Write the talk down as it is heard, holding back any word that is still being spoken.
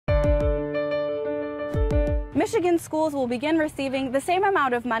Michigan schools will begin receiving the same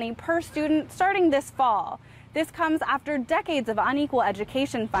amount of money per student starting this fall. This comes after decades of unequal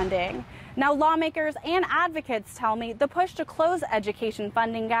education funding. Now, lawmakers and advocates tell me the push to close the education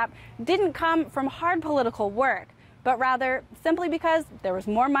funding gap didn't come from hard political work, but rather simply because there was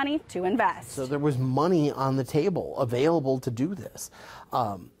more money to invest. So there was money on the table available to do this.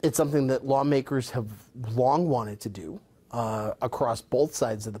 It's something that lawmakers have long wanted to do across both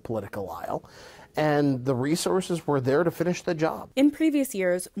sides of the political aisle. And the resources were there to finish the job. In previous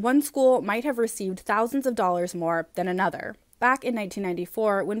years, one school might have received thousands of dollars more than another. Back in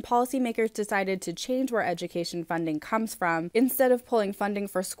 1994, when policymakers decided to change where education funding comes from, instead of pulling funding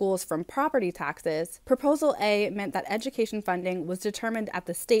for schools from property taxes, Proposal A meant that education funding was determined at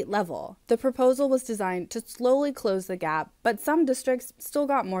the state level. The proposal was designed to slowly close the gap, but some districts still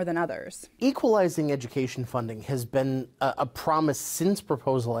got more than others. Equalizing education funding has been a promise since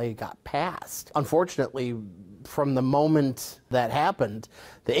Proposal A got passed. Unfortunately, from the moment that happened,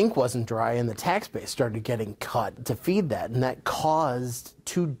 the ink wasn't dry and the tax base started getting cut to feed that, and that caused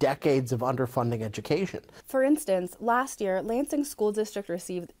 2 decades of underfunding education. For instance, last year, Lansing School District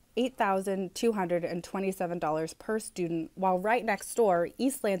received $8,227 per student, while right next door,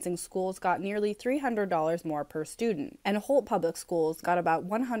 East Lansing schools got nearly $300 more per student, and Holt Public Schools got about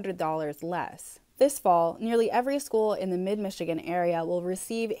 $100 less. This fall, nearly every school in the mid-Michigan area will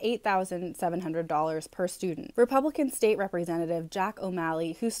receive $8,700 per student. Republican State Representative Jack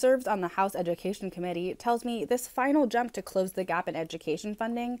O'Malley, who serves on the House Education Committee, tells me this final jump to close the gap in education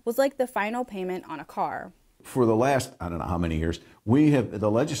funding was like the final payment on a car. For the last, I don't know how many years,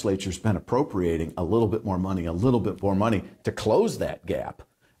 the legislature's been appropriating a little bit more money to close that gap.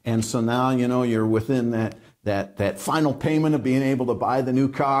 And so now, you're within that final payment of being able to buy the new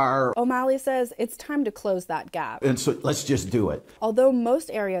car. O'Malley says it's time to close that gap. And so let's just do it. Although most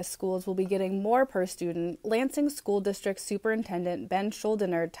area schools will be getting more per student, Lansing School District Superintendent Ben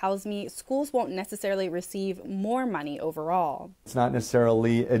Schuldiner tells me schools won't necessarily receive more money overall. It's not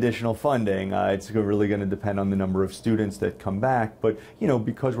necessarily additional funding. It's really going to depend on the number of students that come back. But,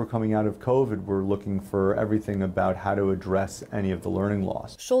 because we're coming out of COVID, we're looking for everything about how to address any of the learning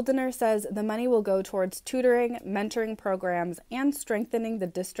loss. Schuldiner says the money will go towards tutoring, mentoring programs, and strengthening the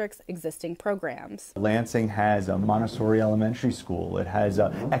district's existing programs. Lansing has a Montessori elementary school. It has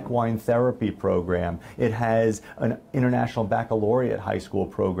an equine therapy program. It has an international baccalaureate high school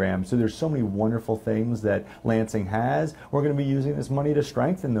program. So there's so many wonderful things that Lansing has. We're going to be using this money to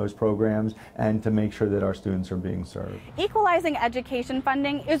strengthen those programs and to make sure that our students are being served. Equalizing education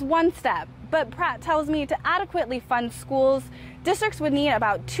funding is one step, but Pratt tells me to adequately fund schools, districts would need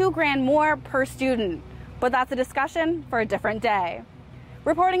about $2 grand more per student. But that's a discussion for a different day.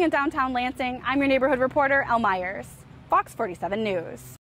 Reporting in downtown Lansing, I'm your neighborhood reporter, Elle Myers, Fox 47 News.